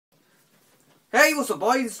Hey, what's up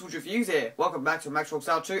boys, this is Reviews here. Welcome back to Max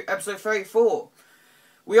Rock 2, episode 34.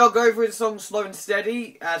 We are going through the songs slow and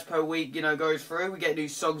steady, as per week, goes through. We get new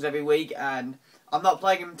songs every week, and I'm not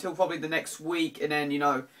playing them until probably the next week, and then,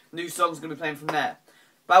 new songs are going to be playing from there.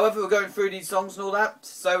 But however, we're going through these songs and all that.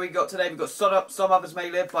 So we've got Some Others May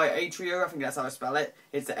Live by Ep34, I think that's how I spell it.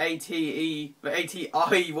 It's the A-T-I-E-Y-U.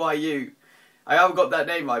 I haven't got that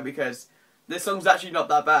name right because this song's actually not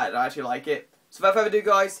that bad, I actually like it. So without further ado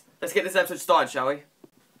guys, let's get this episode started, shall we?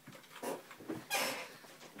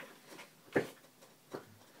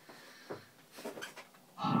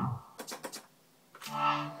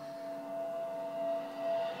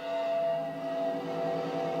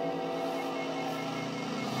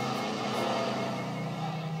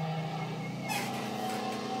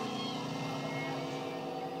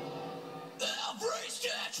 Every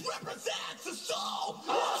stitch represents the soul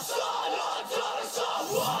of a son or daughter,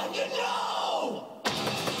 someone you know.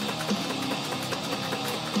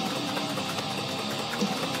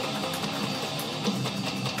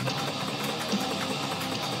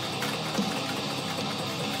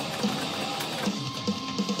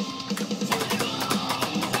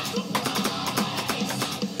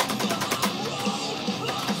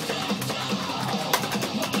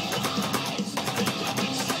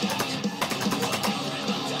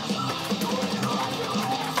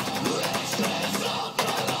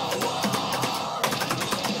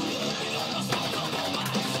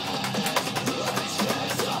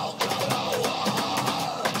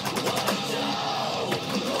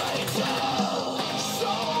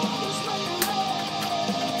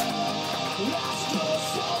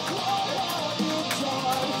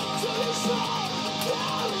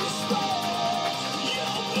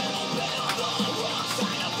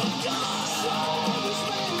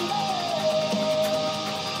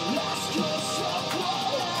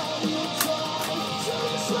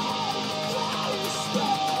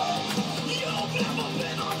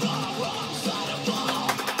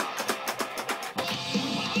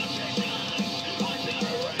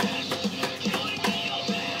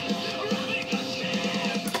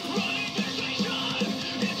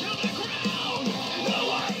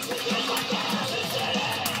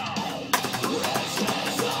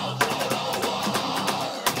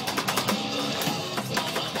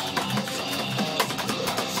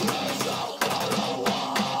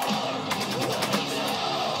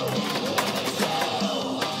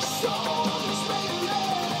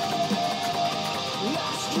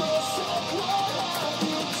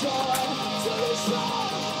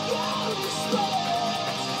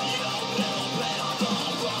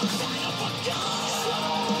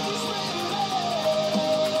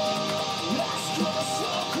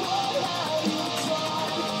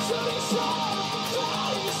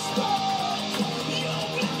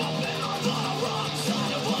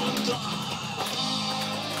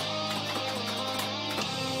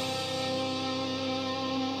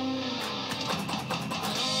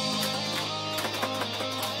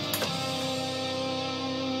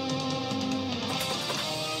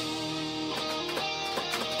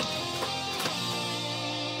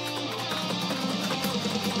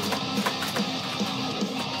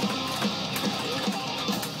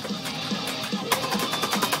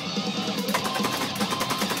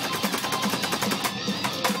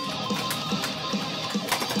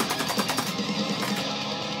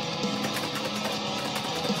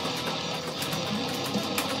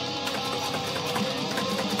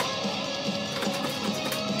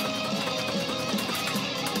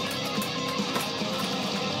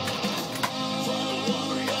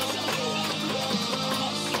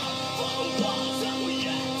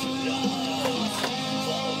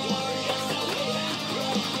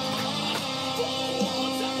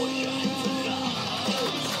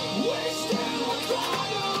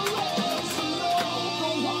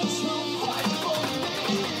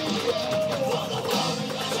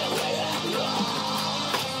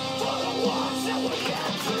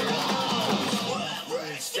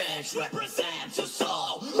 Represents a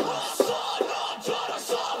soul, a son or daughter,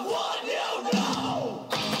 someone you know.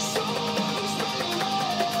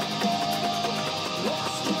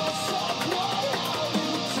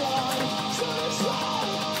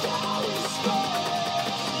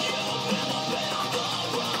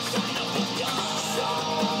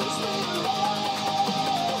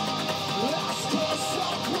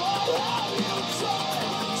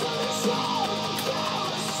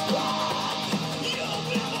 You've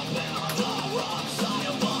never been on the wrong side.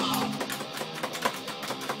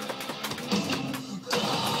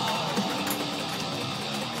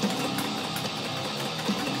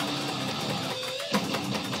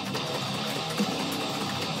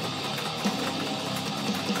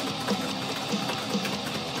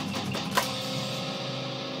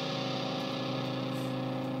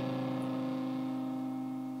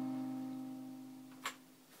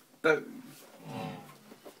 Boom.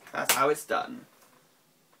 That's how it's done.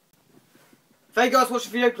 Thank you guys for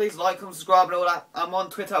watching the video. Please like, comment, subscribe and all that. I'm on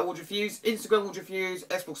Twitter at WoodReviews, Instagram WoodReviews,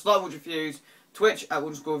 Xbox Live WoodReviews, Twitch at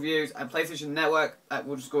Wood_Reviews, and PlayStation Network at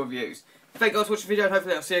Wood_Reviews. Thank you guys for watching the video, and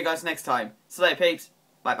hopefully I'll see you guys next time. See you later, peeps.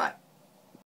 Bye bye.